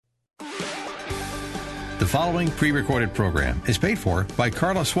The following pre-recorded program is paid for by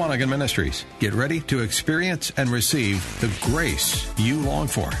Carla Swanigan Ministries. Get ready to experience and receive the grace you long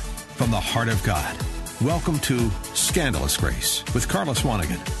for from the heart of God. Welcome to Scandalous Grace with Carla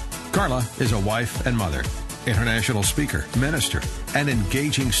Swanigan. Carla is a wife and mother, international speaker, minister, and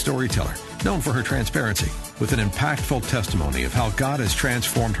engaging storyteller, known for her transparency, with an impactful testimony of how God has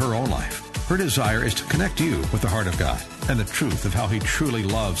transformed her own life. Her desire is to connect you with the heart of God and the truth of how He truly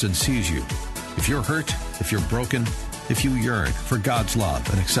loves and sees you. If you're hurt, if you're broken, if you yearn for God's love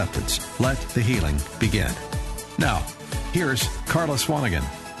and acceptance, let the healing begin. Now, here's Carla Swanigan.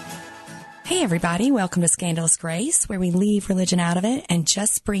 Hey everybody, welcome to Scandalous Grace, where we leave religion out of it and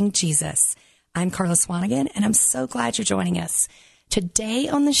just bring Jesus. I'm Carla Swanigan, and I'm so glad you're joining us. Today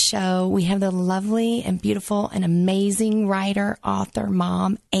on the show, we have the lovely and beautiful and amazing writer, author,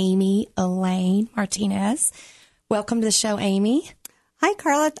 mom, Amy Elaine Martinez. Welcome to the show, Amy. Hi,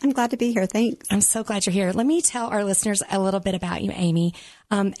 Carla. I'm glad to be here. Thanks. I'm so glad you're here. Let me tell our listeners a little bit about you, Amy.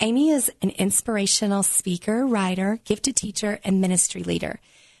 Amy is an inspirational speaker, writer, gifted teacher, and ministry leader.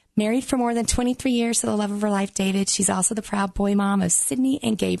 Married for more than 23 years to the love of her life, David. She's also the proud boy mom of Sydney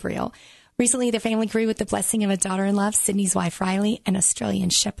and Gabriel. Recently, their family grew with the blessing of a daughter-in-law, Sydney's wife, Riley, an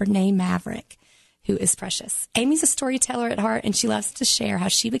Australian shepherd named Maverick, who is precious. Amy's a storyteller at heart, and she loves to share how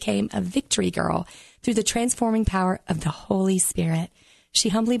she became a victory girl through the transforming power of the Holy Spirit. She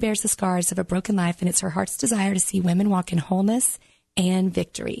humbly bears the scars of a broken life, and it's her heart's desire to see women walk in wholeness and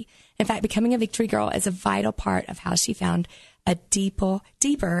victory. In fact, becoming a victory girl is a vital part of how she found a deeper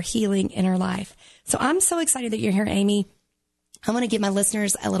healing in her life. So I'm so excited that you're here, Amy. I want to give my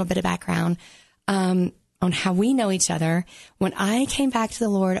listeners a little bit of background on how we know each other. When I came back to the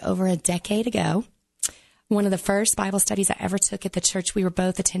Lord over a decade ago, one of the first Bible studies I ever took at the church we were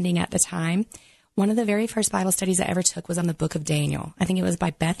both attending at the time, one of the very first Bible studies I ever took was on the book of Daniel. I think it was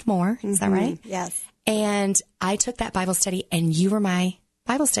by Beth Moore. Is that right? Yes. And I took that Bible study, and you were my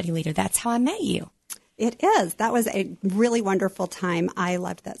Bible study leader. That's how I met you. It is. That was a really wonderful time. I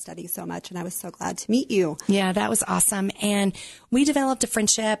loved that study so much, and I was so glad to meet you. Yeah, that was awesome. And we developed a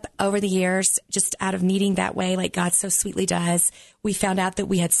friendship over the years just out of meeting that way, like God so sweetly does. We found out that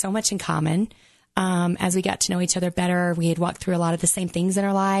we had so much in common. As we got to know each other better, we had walked through a lot of the same things in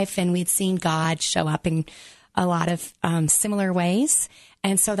our life, and we'd seen God show up in a lot of similar ways.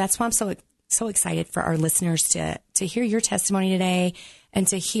 And so that's why I'm so excited for our listeners to hear your testimony today and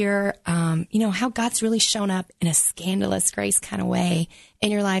to hear, how God's really shown up in a scandalous grace kind of way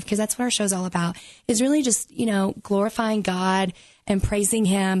in your life, because that's what our show's all about, is really just, glorifying God and praising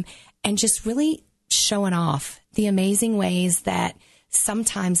Him and just really showing off the amazing ways that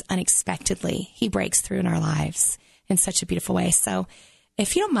sometimes unexpectedly He breaks through in our lives in such a beautiful way. So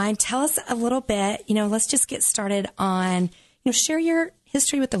if you don't mind, tell us a little bit, let's just get started on, share your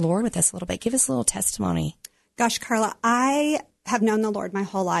history with the Lord with us a little bit. Give us a little testimony. Gosh, Carla, I have known the Lord my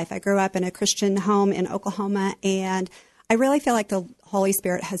whole life. I grew up in a Christian home in Oklahoma, and I really feel like the Holy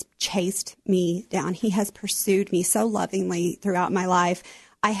Spirit has chased me down. He has pursued me so lovingly throughout my life.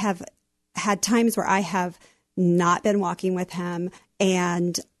 I have had times where I have not been walking with Him,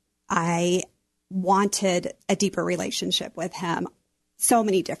 and I wanted a deeper relationship with Him so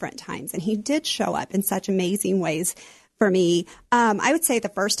many different times. And He did show up in such amazing ways for me. I would say the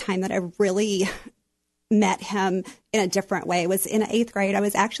first time that I really met Him in a different way was in 8th grade. I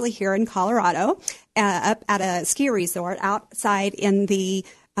was actually here in Colorado, up at a ski resort outside in the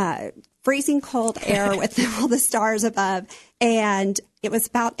freezing cold air with all the stars above. And it was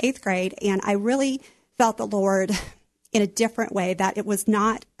about 8th grade. And I really felt the Lord in a different way, that it was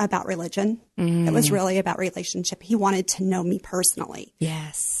not about religion. It was really about relationship. He wanted to know me personally.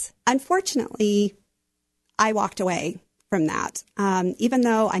 Yes. Unfortunately, I walked away from that. Even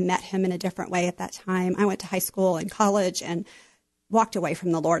though I met Him in a different way at that time, I went to high school and college and walked away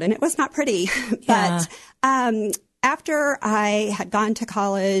from the Lord, and it was not pretty. Yeah. But after I had gone to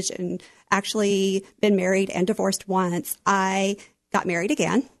college and actually been married and divorced once, I got married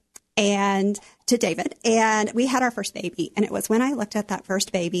again and to David, and we had our first baby. And it was when I looked at that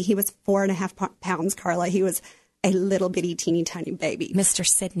first baby, he was 4.5 pounds, Carla. He was a little bitty, teeny tiny baby. Mr.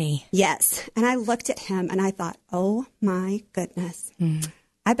 Sidney. Yes. And I looked at him and I thought, oh my goodness,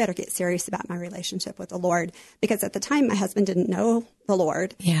 I better get serious about my relationship with the Lord, because at the time my husband didn't know the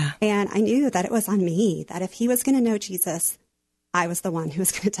Lord. Yeah. And I knew that it was on me, that if he was going to know Jesus, I was the one who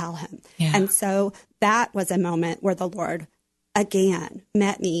was going to tell him. Yeah. And so that was a moment where the Lord again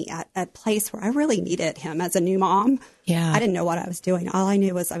met me at a place where I really needed Him as a new mom. Yeah. I didn't know what I was doing. All I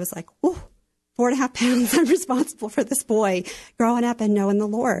knew was I was like, ooh, 4.5 pounds. I'm responsible for this boy growing up and knowing the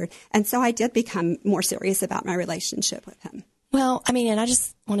Lord. And so I did become more serious about my relationship with Him. Well, I mean, and I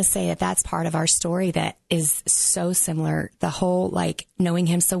just want to say that that's part of our story that is so similar. The whole, like, knowing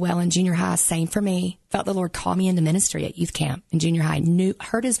him so well in junior high, same for me. Felt the Lord call me into ministry at youth camp in junior high.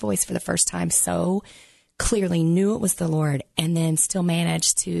 Heard his voice for the first time so clearly, knew it was the Lord, and then still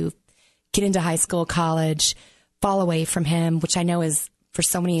managed to get into high school, college, fall away from him, which I know is, for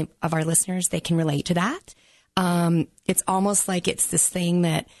so many of our listeners, they can relate to that. It's almost like it's this thing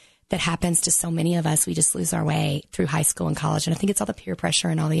that happens to so many of us. We just lose our way through high school and college. And I think it's all the peer pressure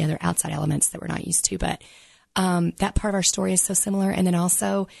and all the other outside elements that we're not used to. But that part of our story is so similar. And then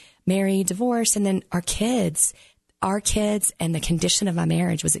also married, divorced, and then our kids and the condition of my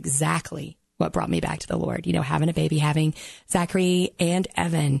marriage was exactly what brought me back to the Lord. You know, having a baby, having Zachary and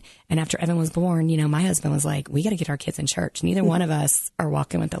Evan. And after Evan was born, you know, my husband was like, we got to get our kids in church. Neither one of us are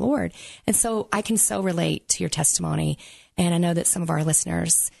walking with the Lord. And so I can so relate to your testimony. And I know that some of our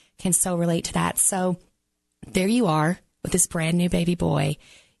listeners can so relate to that. So there you are with this brand new baby boy.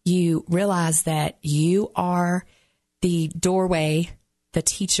 You realize that you are the doorway, the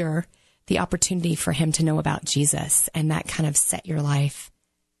teacher, the opportunity for him to know about Jesus. And that kind of set your life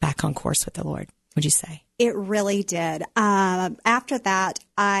back on course with the Lord, would you say? It really did. After that,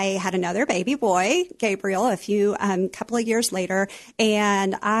 I had another baby boy, Gabriel, couple of years later,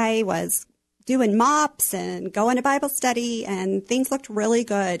 and I was doing MOPS and going to Bible study, and things looked really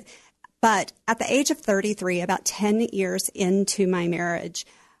good. But at the age of 33, about 10 years into my marriage,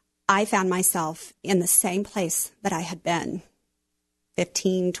 I found myself in the same place that I had been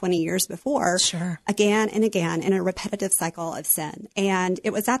 15, 20 years before, sure, again and again in a repetitive cycle of sin. And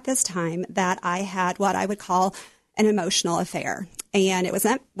it was at this time that I had what I would call an emotional affair. And it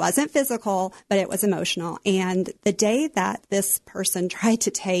wasn't physical, but it was emotional. And the day that this person tried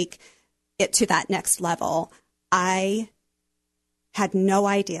to take it to that next level, I had no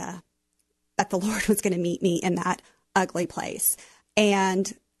idea that the Lord was going to meet me in that ugly place.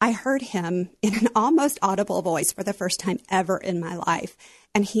 And I heard him in an almost audible voice for the first time ever in my life.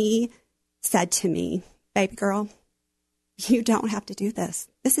 And he said to me, baby girl, you don't have to do this.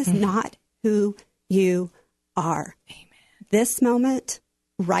 This is not who you are. Amen. This moment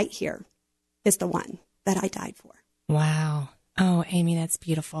right here is the one that I died for. Wow. Oh, Amy, that's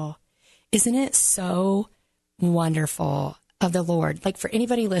beautiful. Isn't it so wonderful of the Lord? Like, for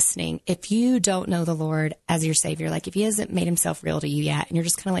anybody listening, if you don't know the Lord as your Savior, like if he hasn't made himself real to you yet, and you're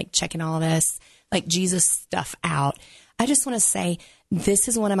just kind of like checking all this, like Jesus stuff out, I just want to say this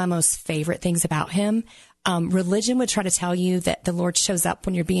is one of my most favorite things about him. Religion would try to tell you that the Lord shows up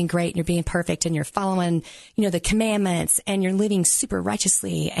when you're being great and you're being perfect and you're following, you know, the commandments and you're living super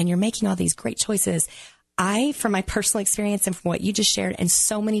righteously and you're making all these great choices. From my personal experience and from what you just shared and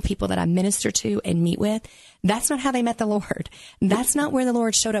so many people that I minister to and meet with, that's not how they met the Lord. That's not where the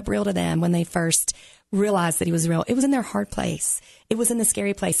Lord showed up real to them when they first realized that he was real. It was in their hard place. It was in the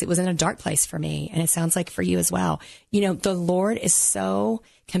scary place. It was in a dark place for me. And it sounds like for you as well. You know, the Lord is so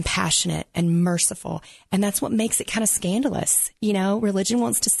compassionate and merciful. And that's what makes it kind of scandalous. You know, religion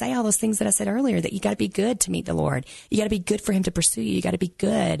wants to say all those things that I said earlier, that you got to be good to meet the Lord. You got to be good for him to pursue you. You got to be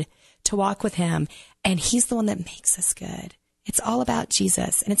good to walk with him. And he's the one that makes us good. It's all about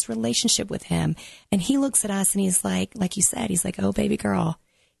Jesus and its relationship with him. And he looks at us and he's like you said, he's like, oh, baby girl,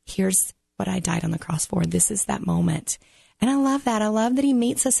 here's what I died on the cross for. This is that moment. And I love that. I love that he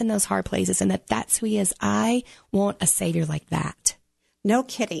meets us in those hard places and that's who he is. I want a Savior like that. No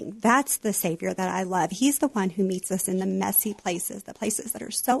kidding. That's the Savior that I love. He's the one who meets us in the messy places, the places that are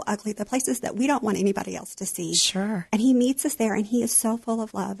so ugly, the places that we don't want anybody else to see. Sure. And he meets us there, and he is so full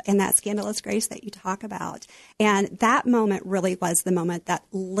of love and that scandalous grace that you talk about. And that moment really was the moment that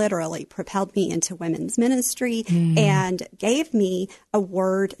literally propelled me into women's ministry and gave me a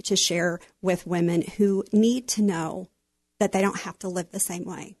word to share with women who need to know that they don't have to live the same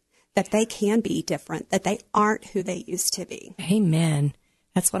way, that they can be different, that they aren't who they used to be. Amen.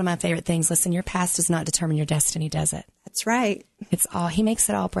 That's one of my favorite things. Listen, your past does not determine your destiny, does it? That's right. He makes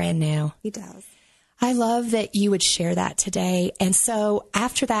it all brand new. He does. I love that you would share that today. And so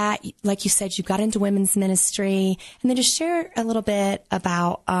after that, like you said, you got into women's ministry, and then just share a little bit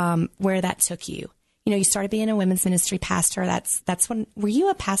about where that took you. You know, you started being a women's ministry pastor. That's when, were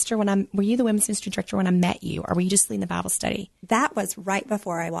you a pastor were you the women's ministry director when I met you, or were you just leading the Bible study? That was right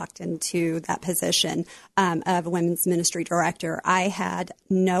before I walked into that position of women's ministry director. I had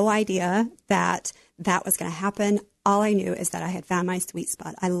no idea that was going to happen. All I knew is that I had found my sweet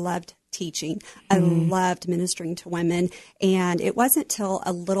spot. I loved teaching. I loved ministering to women. And it wasn't till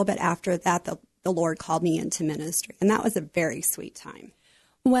a little bit after that the Lord called me into ministry. And that was a very sweet time.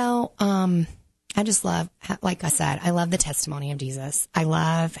 Well, I just love, like I said, I love the testimony of Jesus. I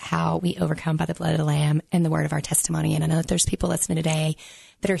love how we overcome by the blood of the Lamb and the word of our testimony. And I know that there's people listening today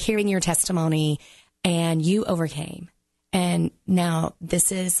that are hearing your testimony and you overcame. And now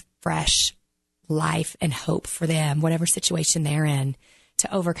this is fresh life and hope for them, whatever situation they're in,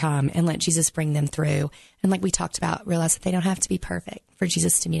 to overcome and let Jesus bring them through. And like we talked about, realize that they don't have to be perfect for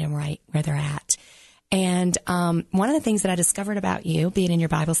Jesus to meet them right where they're at. And one of the things that I discovered about you, being in your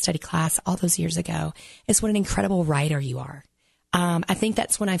Bible study class all those years ago, is what an incredible writer you are. I think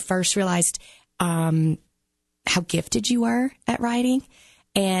that's when I first realized how gifted you were at writing.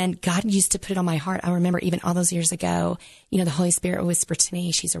 And God used to put it on my heart. I remember even all those years ago, the Holy Spirit whispered to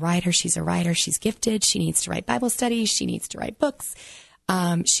me, she's a writer, she's gifted, she needs to write Bible studies, she needs to write books.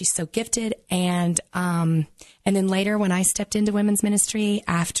 She's so gifted. And then later when I stepped into women's ministry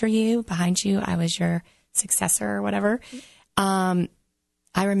after you, behind you, I was your successor or whatever. I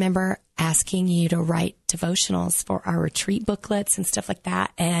remember asking you to write devotionals for our retreat booklets and stuff like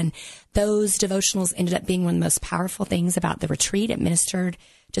that. And those devotionals ended up being one of the most powerful things about the retreat. It ministered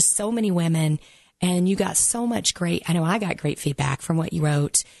to so many women, and you got so much I know I got great feedback from what you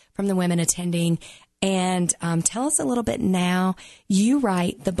wrote from the women attending. And tell us a little bit now. You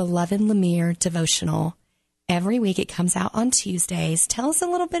write the Beloved Lemire devotional every week. It comes out on Tuesdays. Tell us a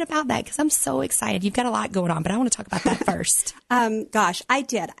little bit about that, because I'm so excited. You've got a lot going on, but I want to talk about that first. Gosh, I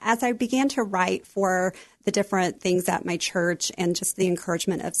did. As I began to write for the different things at my church and just the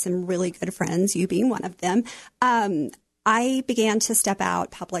encouragement of some really good friends, you being one of them, I began to step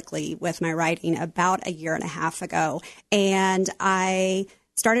out publicly with my writing about a year and a half ago. And I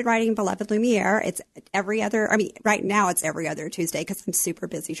started writing Beloved Lemire. It's right now it's every other Tuesday because I'm super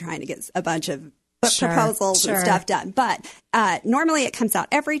busy trying to get a bunch of book proposals and stuff done. But normally it comes out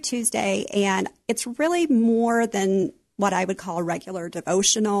every Tuesday, and it's really more than what I would call a regular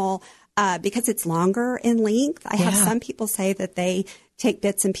devotional because it's longer in length. I have some people say that they take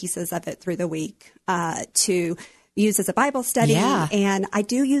bits and pieces of it through the week to use as a Bible study. Yeah. And I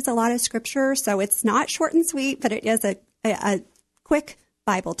do use a lot of scripture, so it's not short and sweet, but it is a quick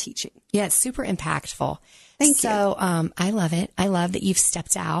Bible teaching. Yeah, it's super impactful. Thank you. So I love it. I love that you've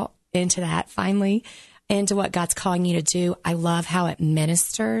stepped out into that finally, into what God's calling you to do. I love how it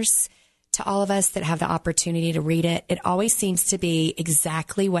ministers to all of us that have the opportunity to read it. It always seems to be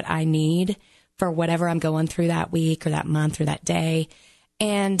exactly what I need for whatever I'm going through that week or that month or that day.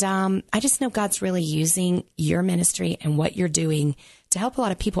 And I just know God's really using your ministry and what you're doing to help a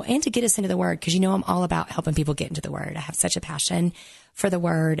lot of people and to get us into the Word, because I'm all about helping people get into the Word. I have such a passion for the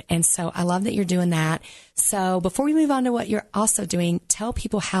Word. And so I love that you're doing that. So before we move on to what you're also doing, tell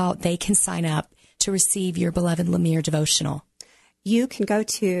people how they can sign up to receive your Beloved Lemire devotional. You can go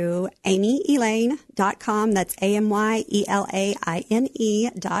to amyelaine.com. That's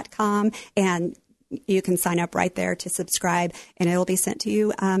AMYELAINE.com. And you can sign up right there to subscribe, and it'll be sent to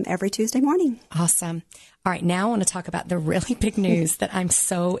you every Tuesday morning. Awesome. All right. Now I want to talk about the really big news that I'm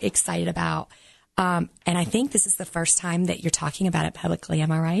so excited about. And I think this is the first time that you're talking about it publicly.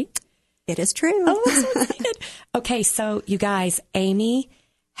 Am I right? It is true. Oh, I'm so excited. Okay. So you guys, Amy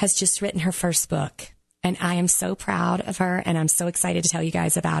has just written her first book, and I am so proud of her, and I'm so excited to tell you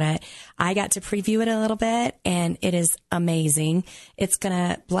guys about it. I got to preview it a little bit, and it is amazing. It's going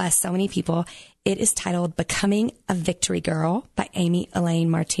to bless so many people. It is titled Becoming a Victory Girl by Amy Elaine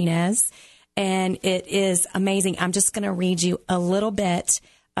Martinez. And it is amazing. I'm just going to read you a little bit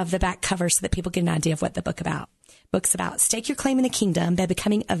of the back cover so that people get an idea of what the book's about. Stake your claim in the kingdom by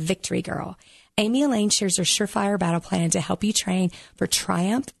becoming a victory girl. Amy Elaine shares her surefire battle plan to help you train for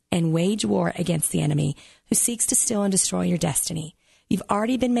triumph and wage war against the enemy who seeks to steal and destroy your destiny. You've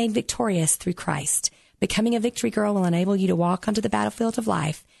already been made victorious through Christ. Becoming a victory girl will enable you to walk onto the battlefield of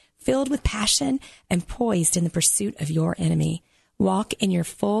life filled with passion and poised in the pursuit of your enemy. Walk in your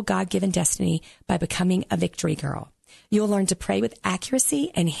full God-given destiny by becoming a victory girl. You'll learn to pray with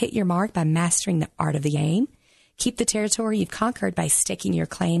accuracy and hit your mark by mastering the art of the aim. Keep the territory you've conquered by staking your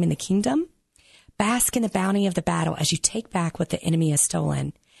claim in the kingdom. Bask in the bounty of the battle as you take back what the enemy has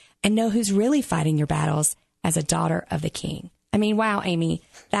stolen. And know who's really fighting your battles as a daughter of the King. I mean, wow, Amy,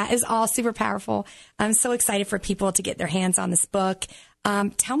 that is all super powerful. I'm so excited for people to get their hands on this book.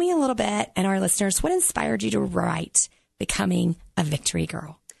 Tell me a little bit, and our listeners, what inspired you to write Becoming a Victory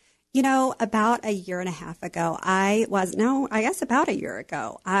Girl? About a year and a half ago, about a year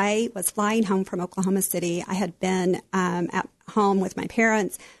ago, I was flying home from Oklahoma City. I had been at home with my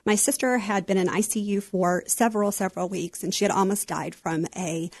parents. My sister had been in ICU for several weeks, and she had almost died from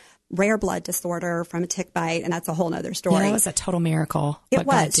a rare blood disorder from a tick bite, and that's a whole nother story. Yeah, it was a total miracle. It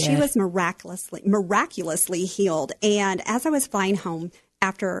was. She was miraculously healed. And as I was flying home,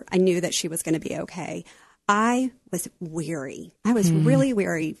 after I knew that she was going to be okay, I was weary. I was really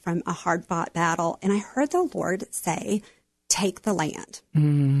weary from a hard-fought battle. And I heard the Lord say, take the land.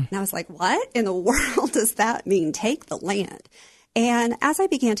 And I was like, what in the world does that mean? Take the land. And as I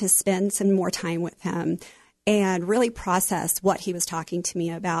began to spend some more time with him and really process what he was talking to me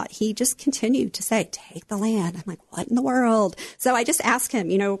about, he just continued to say, take the land. I'm like, what in the world? So I just asked him,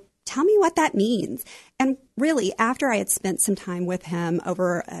 tell me what that means. And really, after I had spent some time with him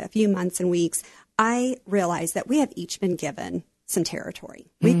over a few months and weeks, I realized that we have each been given some territory.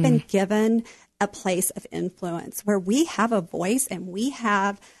 We've been given a place of influence where we have a voice and we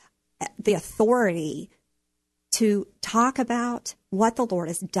have the authority to talk about what the Lord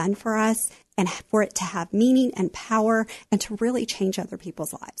has done for us and for it to have meaning and power and to really change other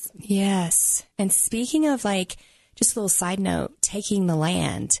people's lives. Yes. And speaking of just a little side note, taking the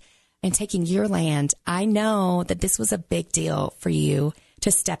land and taking your land, I know that this was a big deal for you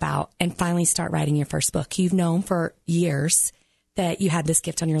to step out and finally start writing your first book. You've known for years that you had this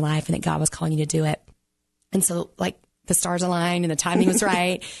gift on your life and that God was calling you to do it. And so the stars aligned and the timing was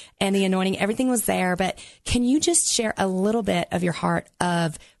right and the anointing, everything was there. But can you just share a little bit of your heart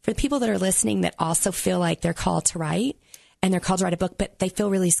for the people that are listening that also feel like they're called to write and they're called to write a book, but they feel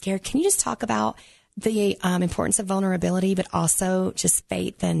really scared? Can you just talk about the importance of vulnerability, but also just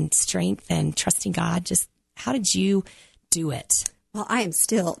faith and strength and trusting God? Just how did you do it? Well, I am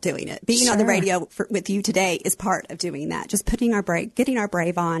still doing it. Being on the radio with you today is part of doing that. Just getting our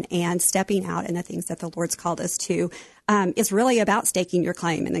brave on and stepping out in the things that the Lord's called us to is really about staking your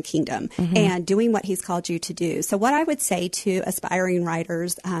claim in the kingdom and doing what he's called you to do. So what I would say to aspiring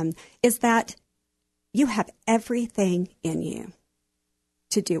writers is that you have everything in you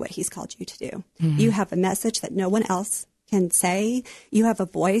to do what he's called you to do. You have a message that no one else can say. You have a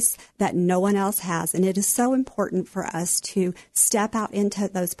voice that no one else has. And it is so important for us to step out into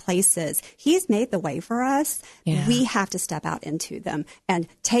those places. He's made the way for us. Yeah. We have to step out into them and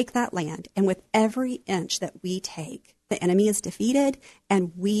take that land. And with every inch that we take, the enemy is defeated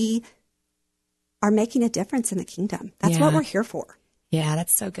and we are making a difference in the kingdom. That's what we're here for. Yeah,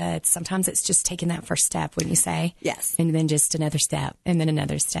 that's so good. Sometimes it's just taking that first step, wouldn't you say? Yes. And then just another step and then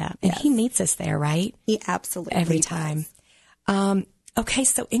another step. And he meets us there, right? He absolutely every time. Okay,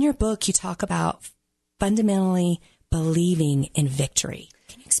 so in your book, you talk about fundamentally believing in victory.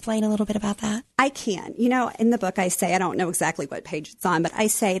 Can you explain a little bit about that? I can. In the book, I say, I don't know exactly what page it's on, but I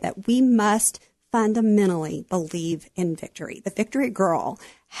say that we must fundamentally believe in victory. The victory girl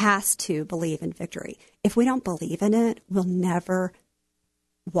has to believe in victory. If we don't believe in it, we'll never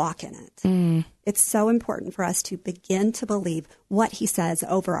walk in it. It's so important for us to begin to believe what he says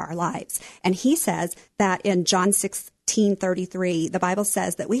over our lives. And he says that in John 16:33, the Bible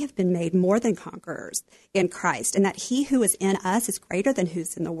says that we have been made more than conquerors in Christ and that he who is in us is greater than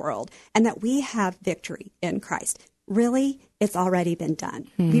who's in the world and that we have victory in Christ. Really, it's already been done.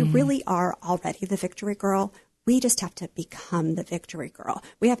 We really are already the victory girl. We just have to become the victory girl.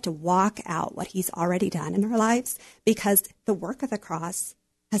 We have to walk out what he's already done in our lives because the work of the cross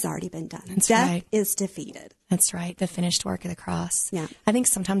has already been done. Death is defeated. That's right. The finished work of the cross. Yeah. I think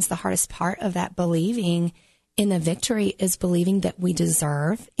sometimes the hardest part of that believing in the victory is believing that we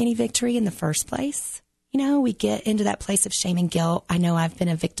deserve any victory in the first place. We get into that place of shame and guilt. I know I've been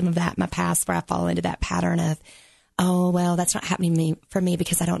a victim of that in my past where I fall into that pattern of, oh, well, that's not happening for me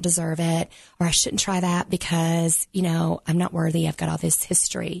because I don't deserve it. Or I shouldn't try that because, I'm not worthy. I've got all this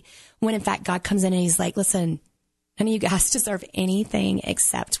history. When in fact, God comes in and he's like, listen, none of you guys deserve anything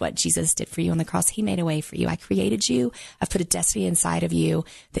except what Jesus did for you on the cross. He made a way for you. I created you. I've put a destiny inside of you.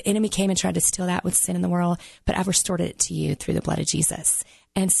 The enemy came and tried to steal that with sin in the world, but I've restored it to you through the blood of Jesus.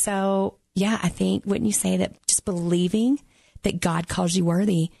 And so, I think, wouldn't you say that just believing that God calls you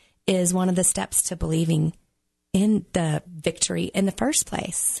worthy is one of the steps to believing in the victory in the first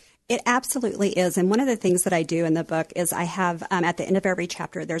place? It absolutely is. And one of the things that I do in the book is I have at the end of every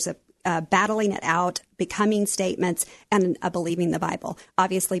chapter, there's a battling it out, becoming statements, and a believing the Bible.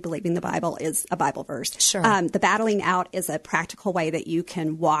 Obviously, believing the Bible is a Bible verse. Sure. The battling out is a practical way that you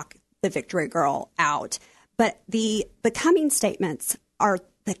can walk the victory girl out. But the becoming statements are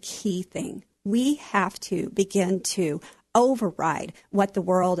the key thing. We have to begin to override what the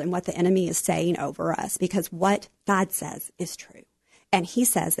world and what the enemy is saying over us because what God says is true. And he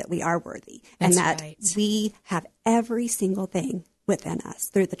says that we are worthy and that we have every single thing within us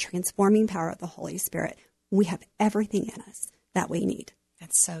through the transforming power of the Holy Spirit. We have everything in us that we need.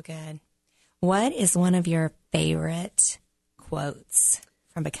 That's so good. What is one of your favorite quotes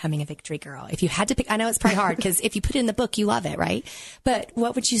from becoming a victory girl? If you had to pick, I know it's probably hard because if you put it in the book, you love it, right? But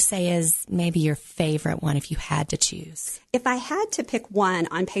what would you say is maybe your favorite one if you had to choose? If I had to pick one,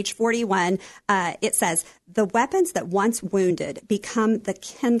 on page 41, it says, the weapons that once wounded become the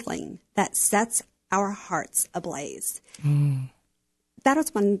kindling that sets our hearts ablaze. That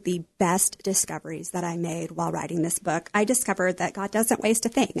was one of the best discoveries that I made while writing this book. I discovered that God doesn't waste a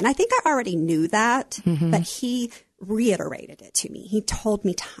thing. And I think I already knew that, but he reiterated it to me. He told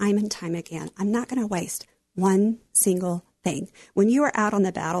me time and time again, I'm not going to waste one single thing. When you are out on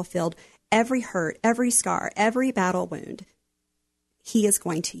the battlefield, every hurt, every scar, every battle wound, he is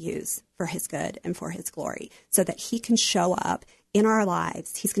going to use for his good and for his glory so that he can show up in our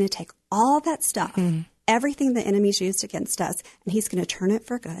lives. He's going to take all that stuff, everything the enemy's used against us, and he's going to turn it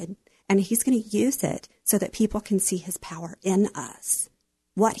for good. And he's going to use it so that people can see his power in us,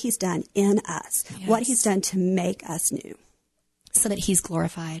 what he's done in us, what he's done to make us new. So that he's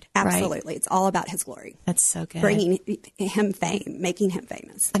glorified. Absolutely. Right? It's all about his glory. That's so good. Bringing him fame, making him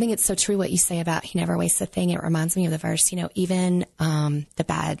famous. I think it's so true what you say about he never wastes a thing. It reminds me of the verse, even the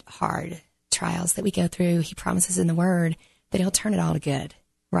bad, hard trials that we go through, he promises in the word that he'll turn it all to good,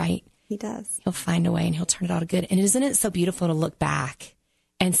 right? He does. He'll find a way and he'll turn it all to good. And isn't it so beautiful to look back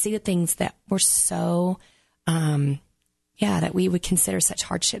and see the things that were so, that we would consider such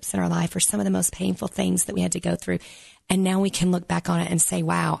hardships in our life or some of the most painful things that we had to go through. And now we can look back on it and say,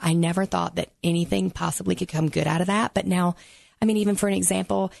 wow, I never thought that anything possibly could come good out of that. But now, even for an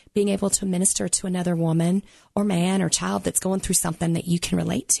example, being able to minister to another woman or man or child that's going through something that you can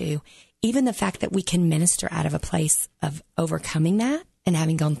relate to, even the fact that we can minister out of a place of overcoming that and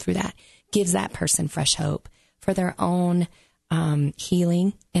having gone through that gives that person fresh hope for their own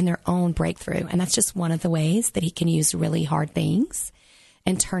healing and their own breakthrough. And that's just one of the ways that he can use really hard things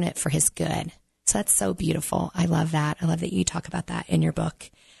and turn it for his good. So that's so beautiful. I love that. I love that you talk about that in your book.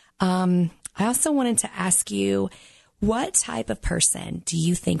 I also wanted to ask you, what type of person do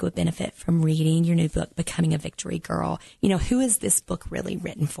you think would benefit from reading your new book, Becoming a Victory Girl? Who is this book really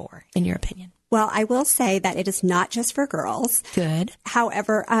written for, in your opinion? Well, I will say that it is not just for girls. Good.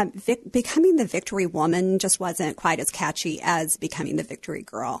 However, Becoming the Victory Woman just wasn't quite as catchy as Becoming the Victory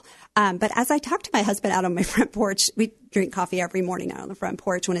Girl. But as I talked to my husband out on my front porch, we drink coffee every morning out on the front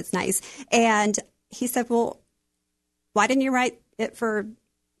porch when it's nice. And he said, well, why didn't you write it for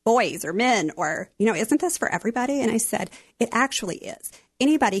boys or men or, isn't this for everybody? And I said, it actually is.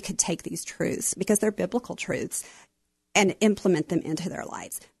 Anybody could take these truths because they're biblical truths and implement them into their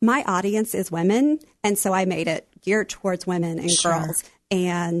lives. My audience is women, and so I made it geared towards women and girls.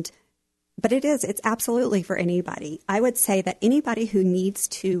 But it's absolutely for anybody. I would say that anybody who needs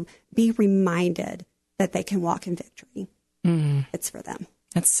to be reminded that they can walk in victory, it's for them.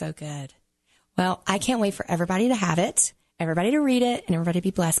 That's so good. Well, I can't wait for everybody to have it, everybody to read it, and everybody to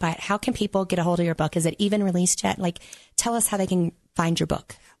be blessed by it. How can people get a hold of your book? Is it even released yet? Tell us how they can find your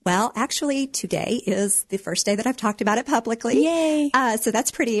book. Well, actually, today is the first day that I've talked about it publicly. Yay! So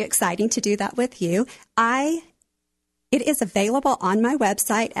that's pretty exciting to do that with you. It is available on my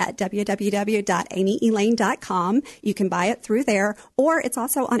website at www.amyelaine.com. You can buy it through there, or it's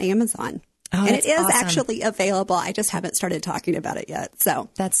also on Amazon. Oh, and it is awesome. Actually available. I just haven't started talking about it yet. So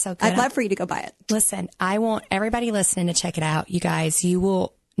that's so good. I'd love for you to go buy it. Listen, I want everybody listening to check it out. You guys, you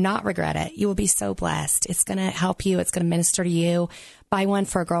will not regret it. You will be so blessed. It's going to help you. It's going to minister to you. Buy one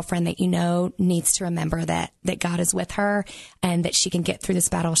for a girlfriend that needs to remember that God is with her and that she can get through this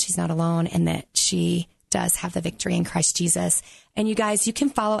battle. She's not alone and that she does have the victory in Christ Jesus. And you guys, you can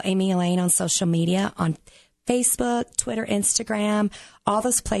follow Amy Elaine on social media on Facebook, Twitter, Instagram, all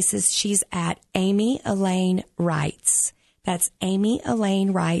those places. She's at Amy Elaine Writes. That's Amy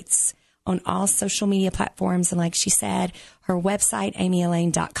Elaine Writes on all social media platforms. And like she said, her website,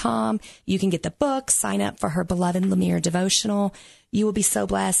 amyelaine.com. You can get the book, sign up for her Beloved Lemire devotional. You will be so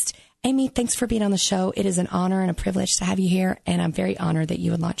blessed. Amy, thanks for being on the show. It is an honor and a privilege to have you here. And I'm very honored that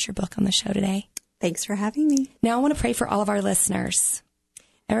you would launch your book on the show today. Thanks for having me. Now I want to pray for all of our listeners.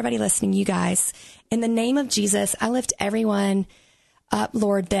 Everybody listening, you guys, in the name of Jesus, I lift everyone up,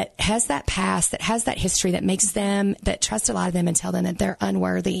 Lord, that has that past, that has that history that makes them, that trust a lot of them and tell them that they're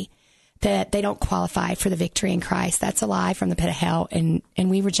unworthy, that they don't qualify for the victory in Christ. That's a lie from the pit of hell. And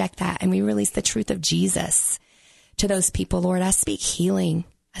we reject that. And we release the truth of Jesus to those people. Lord, I speak healing.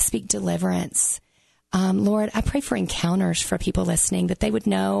 I speak deliverance. Lord, I pray for encounters for people listening, that they would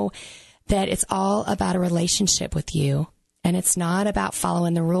know that it's all about a relationship with you. And it's not about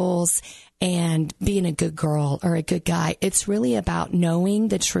following the rules and being a good girl or a good guy. It's really about knowing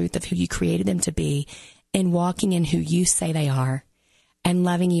the truth of who you created them to be and walking in who you say they are and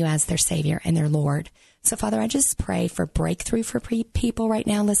loving you as their Savior and their Lord. So, Father, I just pray for breakthrough for people right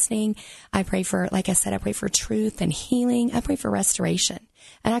now listening. I pray for, like I said, I pray for truth and healing. I pray for restoration.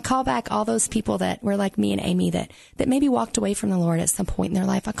 And I call back all those people that were like me and Amy that maybe walked away from the Lord at some point in their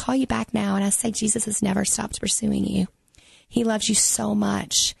life. I call you back now, and I say Jesus has never stopped pursuing you. He loves you so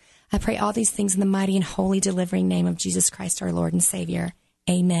much. I pray all these things in the mighty and holy delivering name of Jesus Christ, our Lord and Savior.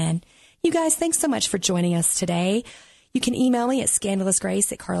 Amen. You guys, thanks so much for joining us today. You can email me at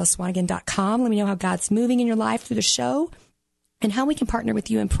scandalousgrace@carlaswanigan.com. Let me know how God's moving in your life through the show and how we can partner with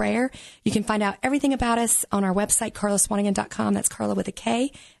you in prayer. You can find out everything about us on our website, carlaswanigan.com. That's Carla with a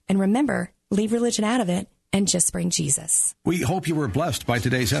K. And remember, leave religion out of it and just bring Jesus. We hope you were blessed by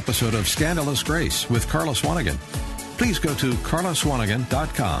today's episode of Scandalous Grace with Carla Swanigan. Please go to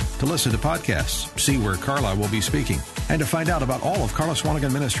carlaswanigan.com to listen to podcasts, see where Carla will be speaking, and to find out about all of Carla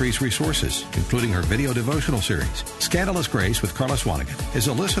Swanigan Ministries' resources, including her video devotional series. Scandalous Grace with Carla Swanigan is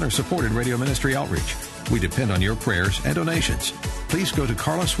a listener-supported radio ministry outreach. We depend on your prayers and donations. Please go to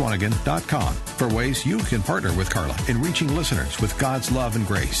carlaswanigan.com for ways you can partner with Carla in reaching listeners with God's love and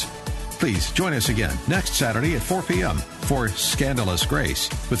grace. Please join us again next Saturday at 4 p.m. for Scandalous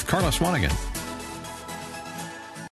Grace with Carla Swanigan.